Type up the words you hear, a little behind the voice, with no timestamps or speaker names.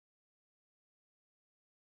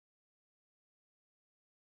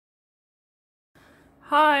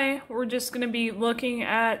Hi, we're just going to be looking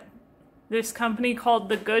at this company called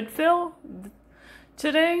The Good Fill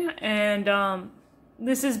today, and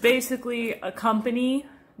this is basically a company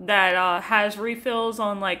that has refills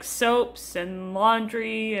on like soaps and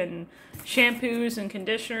laundry and shampoos and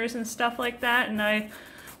conditioners and stuff like that, and I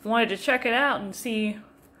wanted to check it out and see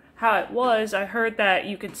how it was. I heard that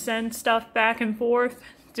you could send stuff back and forth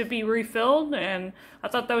to be refilled, and I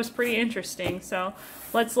thought that was pretty interesting, so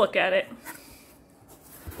let's look at it.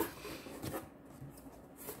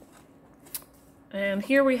 And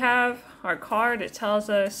here we have our card. It tells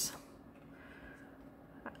us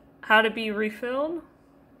how to be refilled.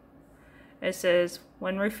 It says,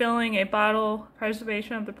 when refilling a bottle,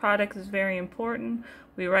 preservation of the product is very important.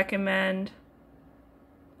 We recommend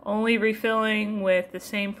only refilling with the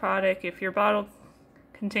same product. If your bottle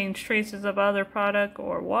contains traces of other product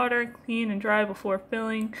or water, clean and dry before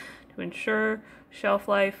filling to ensure shelf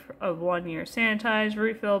life of 1 year. Sanitize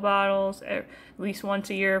refill bottles at least once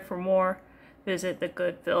a year. For more, visit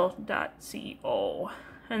thegoodfill.co.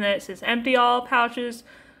 And then it says empty all pouches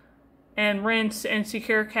and rinse and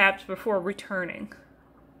secure caps before returning.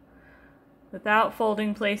 Without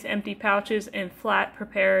folding, place empty pouches in flat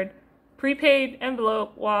prepaid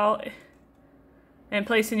envelope and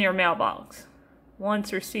place in your mailbox.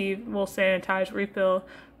 Once received, we'll sanitize refill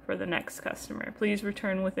for the next customer. Please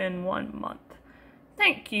return within 1 month.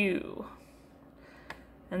 Thank you.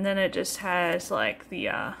 And then it just has like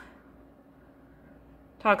the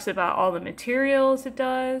talks about all the materials it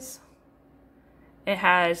does. It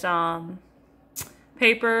has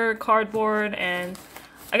paper, cardboard, and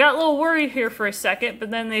I got a little worried here for a second,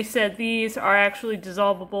 but then they said these are actually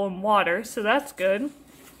dissolvable in water, so that's good.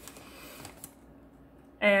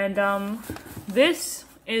 And this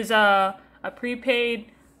is a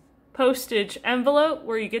prepaid postage envelope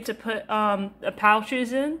where you get to put the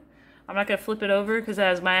pouches in. I'm not going to flip it over because it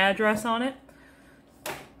has my address on it.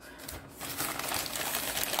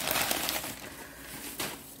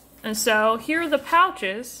 And so here are the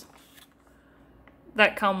pouches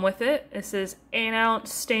that come with it. It says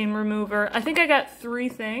 8-ounce stain remover. I think I got 3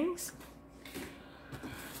 things.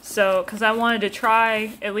 So, because I wanted to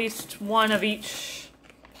try at least one of each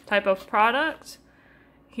type of product.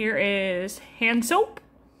 Here is hand soap.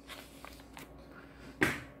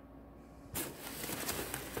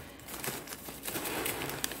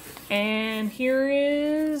 And here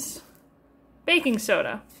is baking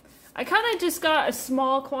soda. I kind of just got a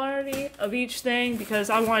small quantity of each thing because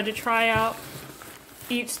I wanted to try out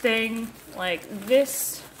each thing. Like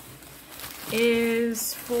this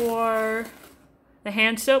is for the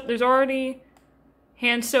hand soap. There's already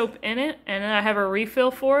hand soap in it, and then I have a refill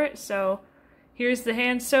for it. So here's the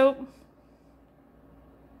hand soap.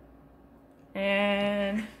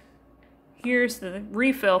 And here's the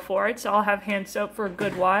refill for it. So I'll have hand soap for a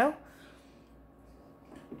good while.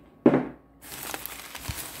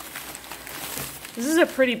 This is a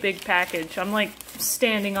pretty big package. I'm like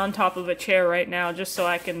standing on top of a chair right now just so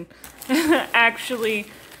I can actually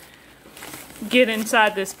get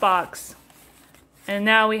inside this box. And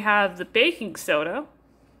now we have the baking soda.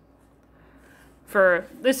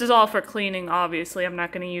 This is all for cleaning, obviously. I'm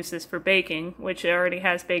not going to use this for baking, which already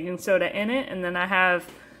has baking soda in it. And then I have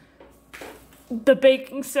the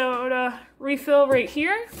baking soda refill right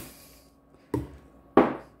here.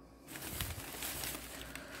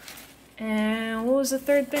 And what was the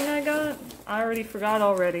third thing I got? I already forgot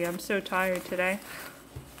already. I'm so tired today.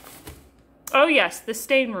 Oh yes, the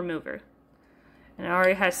stain remover. And it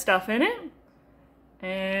already has stuff in it.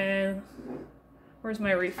 And where's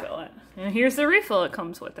my refill at? And here's the refill that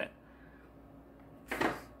comes with it.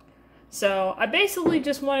 So I basically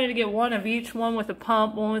just wanted to get one of each. One with a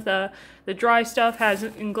pump, one with the dry stuff has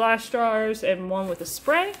in glass jars, and one with a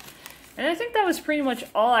spray. And I think that was pretty much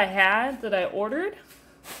all I had that I ordered.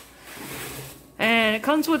 And it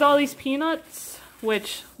comes with all these peanuts,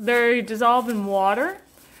 which they dissolve in water,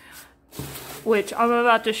 which I'm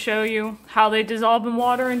about to show you how they dissolve in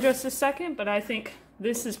water in just a second, but I think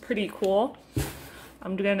this is pretty cool.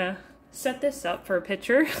 I'm gonna set this up for a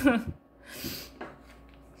picture.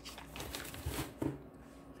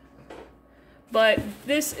 But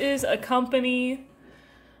this is a company,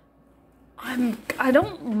 I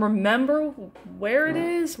don't remember where it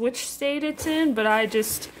is, which state it's in, but I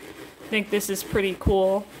just think this is pretty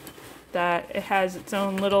cool that it has its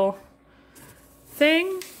own little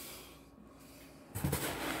thing.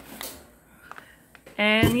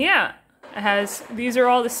 And yeah, it has, these are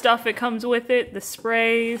all the stuff that comes with it, the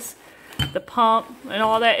sprays, the pump, and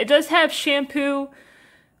all that. It does have shampoo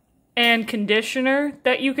and conditioner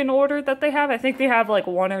that you can order that they have. I think they have like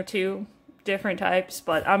 1 or 2 different types,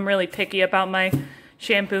 but I'm really picky about my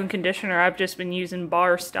shampoo and conditioner. I've just been using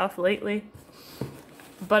bar stuff lately.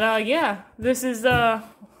 But yeah, this is the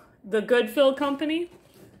Goodfill company.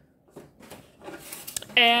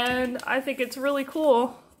 And I think it's really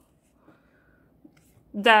cool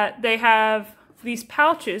that they have these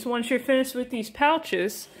pouches. Once you're finished with these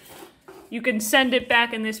pouches, you can send it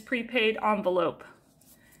back in this prepaid envelope.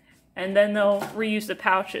 And then they'll reuse the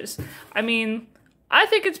pouches. I mean, I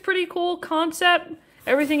think it's pretty cool concept.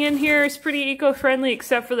 Everything in here is pretty eco-friendly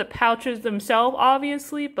except for the pouches themselves,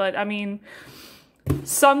 obviously. But, I mean,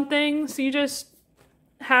 some things you just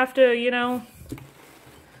have to, you know,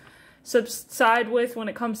 subside with when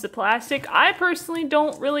it comes to plastic. I personally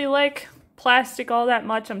don't really like plastic all that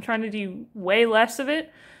much. I'm trying to do way less of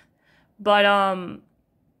it. But,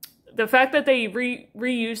 the fact that they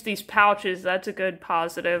reuse these pouches, that's a good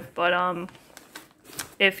positive. But,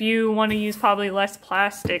 if you want to use probably less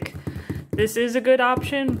plastic, this is a good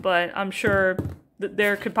option, but I'm sure that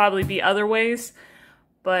there could probably be other ways.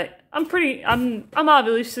 But I'm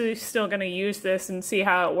obviously still going to use this and see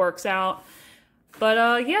how it works out.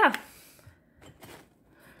 But, yeah.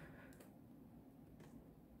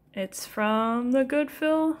 It's from the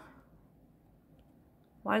Goodfill.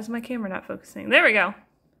 Why is my camera not focusing? There we go.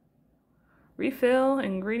 Refill,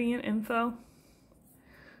 ingredient info.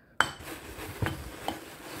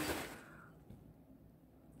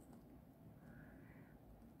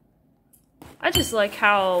 I just like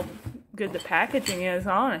how good the packaging is,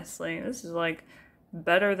 honestly. This is like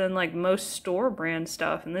better than like most store brand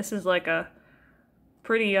stuff. And this is like a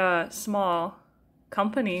pretty small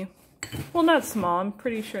company. Well, not small. I'm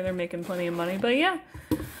pretty sure they're making plenty of money. But yeah,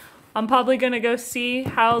 I'm probably going to go see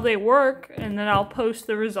how they work and then I'll post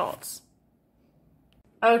the results.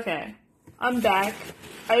 Okay, I'm back.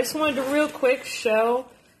 I just wanted to real quick show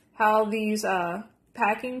how these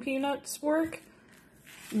packing peanuts work.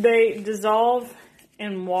 They dissolve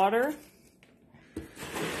in water.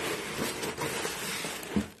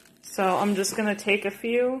 So I'm just going to take a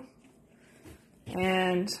few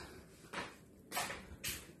and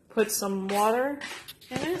put some water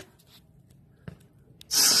in it.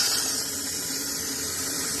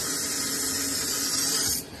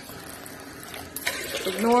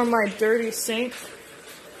 Ignore my dirty sink.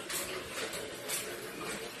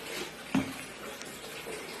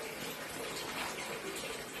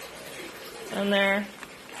 And they're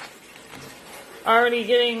already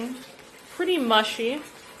getting pretty mushy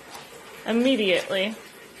immediately.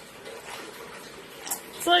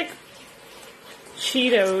 It's like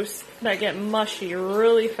Cheetos that get mushy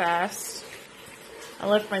really fast. I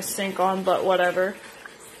left my sink on, but whatever.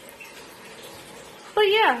 But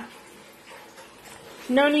yeah.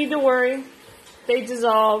 No need to worry. They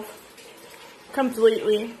dissolve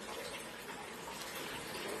completely.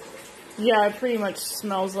 Yeah, it pretty much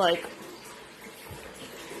smells like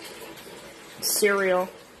cereal.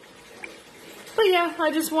 But yeah,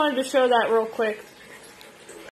 I just wanted to show that real quick.